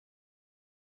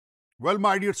Well,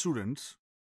 my dear students,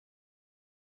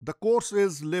 the course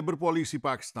is Labor Policy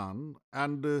Pakistan,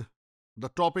 and the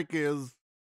topic is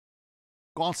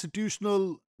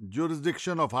Constitutional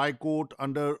Jurisdiction of High Court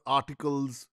under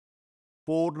Articles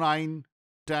 4, 9,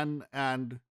 10,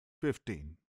 and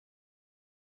 15.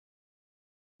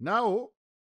 Now,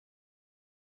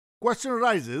 question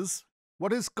arises,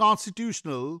 what is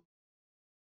constitutional?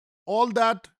 All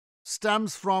that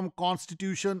stems from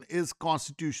Constitution is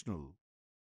constitutional.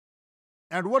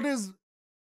 And what is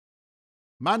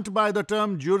meant by the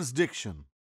term jurisdiction?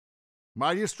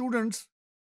 My dear students,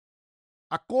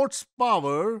 a court's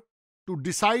power to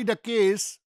decide a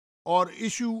case or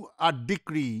issue a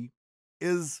decree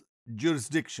is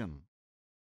jurisdiction.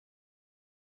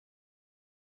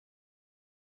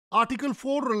 Article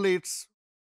 4 relates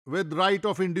with right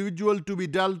of individual to be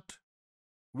dealt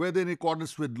with in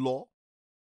accordance with law.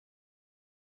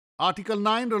 Article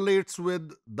 9 relates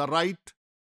with the right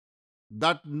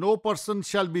that no person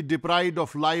shall be deprived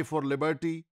of life or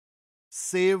liberty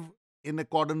save in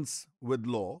accordance with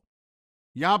law.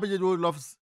 यहाँ पे जो लफ्ज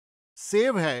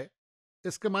save है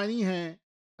इसके मायने हैं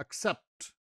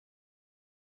accept.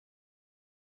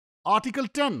 Article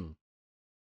 10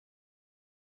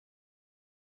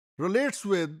 relates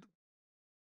with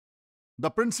the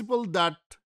principle that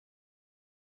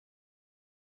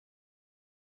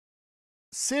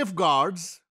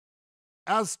safeguards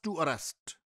as to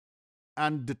arrest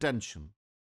and detention.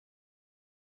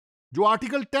 जो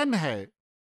article 10 है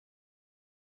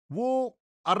वो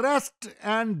अरेस्ट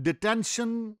एंड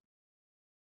डिटेंशन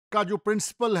का जो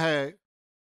प्रिंसिपल है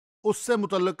उससे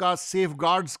मुतल्लिका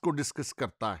सेफगार्ड्स को डिस्कस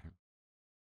करता है.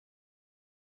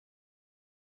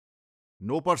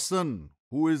 No person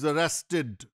who is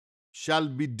arrested shall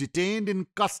be detained in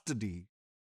custody.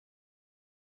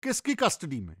 किसकी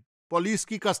कस्टडी में? पुलिस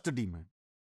की कस्टडी में.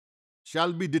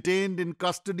 Shall be detained in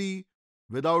custody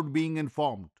without being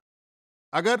informed.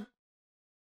 अगर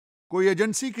कोई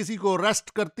एजेंसी किसी को अरेस्ट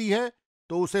करती है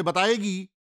तो उसे बताएगी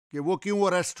कि वो क्यों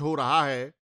अरेस्ट हो रहा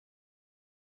है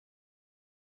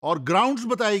और ग्राउंड्स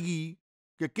बताएगी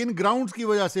कि किन ग्राउंड्स की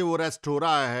वजह से वो अरेस्ट हो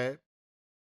रहा है,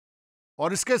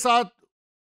 और इसके साथ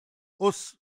उस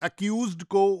एक्यूज्ड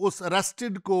को, उस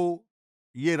अरेस्टेड को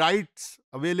ये राइट्स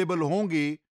अवेलेबल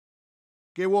होंगे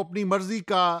कि वो अपनी मर्जी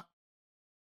का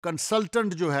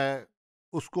कंसल्टेंट जो है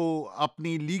उसको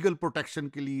अपनी लीगल प्रोटेक्शन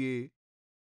के लिए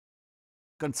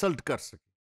कंसल्ट कर सके.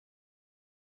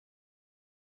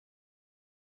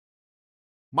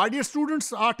 My dear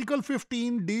students, Article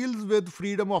 15 deals with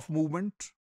freedom of movement.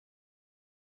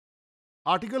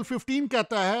 Article 15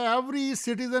 कहता है every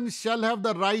citizen shall have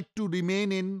the right to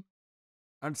remain in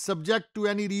and subject to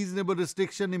any reasonable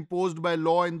restriction imposed by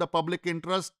law in the public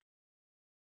interest,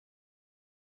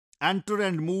 enter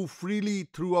and move freely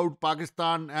throughout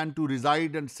Pakistan and to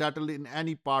reside and settle in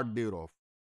any part thereof.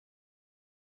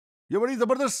 ये बड़ी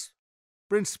जबरदस्त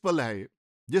principal है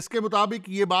जिसके मुताबिक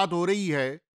ये बात हो रही है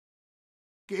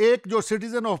कि एक जो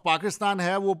सिटीजन ऑफ पाकिस्तान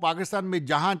है वो पाकिस्तान में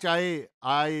जहां चाहे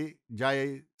आए जाए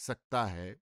सकता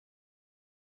है,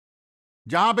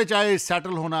 जहां पे चाहे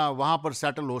सेटल होना वहां पर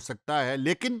सेटल हो सकता है,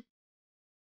 लेकिन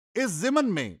इस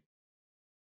जिमन में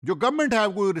जो गवर्नमेंट है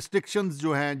कोई रिस्ट्रिक्शंस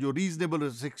जो हैं, जो रीजनेबल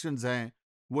रिस्ट्रिक्शंस हैं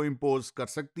वो इंपोज कर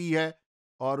सकती है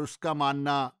और उसका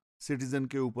मानना सिटीजन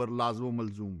के ऊपर लाज़िम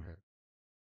मलजूम है.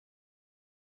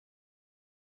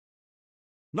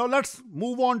 Now let's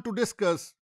move on to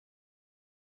discuss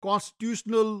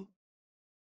constitutional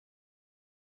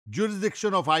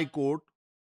jurisdiction of High Court.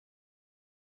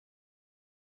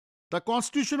 The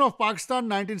Constitution of Pakistan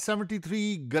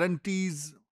 1973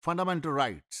 guarantees fundamental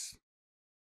rights.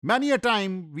 Many a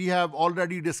time we have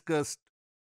already discussed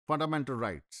fundamental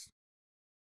rights.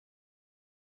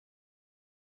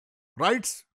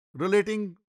 Rights relating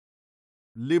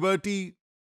liberty,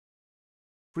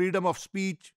 freedom of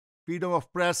speech, freedom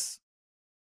of press,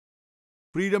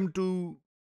 freedom to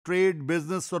trade,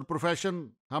 business और profession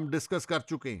हम discuss कर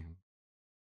चुके हैं.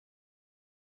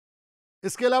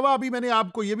 इसके अलावा अभी मैंने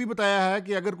आपको यह भी बताया है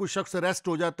कि अगर कोई शख्स अरेस्ट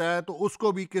हो जाता है तो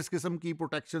उसको भी किस किस्म की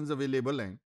प्रोटेक्शंस अवेलेबल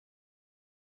हैं.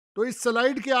 तो इस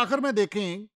स्लाइड के आखिर में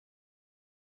देखें,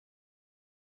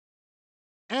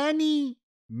 any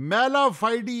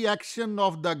मैलाफाइडी action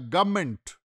of the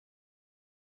government.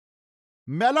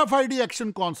 मैलाफाइडी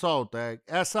action कौन सा होता है?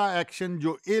 ऐसा एक्शन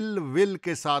जो इल विल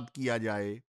के साथ किया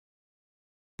जाए,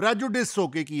 प्रेजुडिस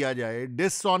होके किया जाए,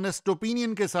 डिसऑनेस्ट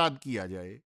ओपिनियन के साथ किया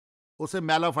जाए, उसे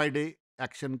मैलाफाइडे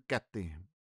एक्शन कहते हैं.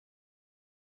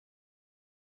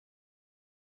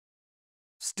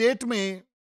 स्टेट में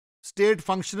स्टेट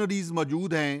फंक्शनरीज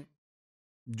मौजूद हैं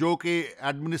जो कि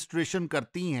एडमिनिस्ट्रेशन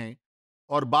करती हैं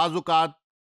और बाज़ औक़ात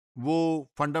वो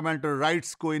फंडामेंटल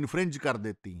राइट्स को इन्फ्रिंज कर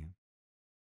देती हैं।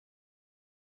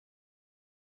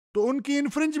 तो उनकी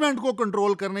इन्फ्रिंजमेंट को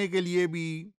कंट्रोल करने के लिए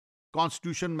भी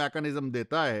कॉन्स्टिट्यूशन मैकेनिज्म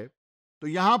देता है। तो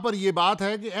यहां पर यह बात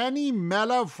है कि any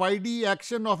मैलाफाइडी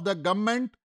action of the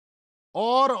government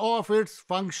और of its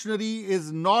functionary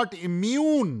is not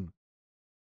immune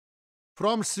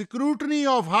from scrutiny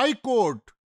of high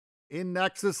court in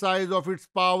exercise of its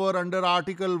power under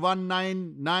Article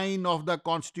 199 of the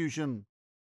Constitution।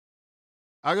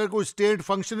 अगर कोई स्टेट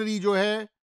फंक्शनरी जो है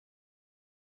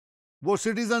वो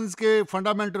सिटीजन्स के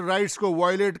फंडामेंटल राइट्स को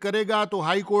violet करेगा तो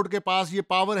हाई कोर्ट के पास ये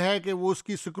पावर है कि वो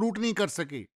उसकी स्क्रूटनी कर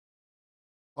सके।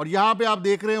 और यहां पे आप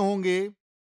देख रहे होंगे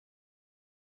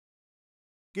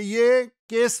कि ये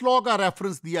केस लॉ का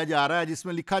रेफरेंस दिया जा रहा है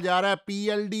जिसमें लिखा जा रहा है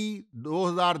PLD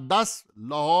 2010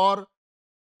 Lahore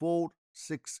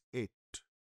 468।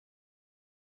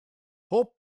 Hope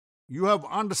you have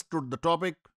understood the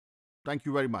topic. Thank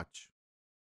you very much.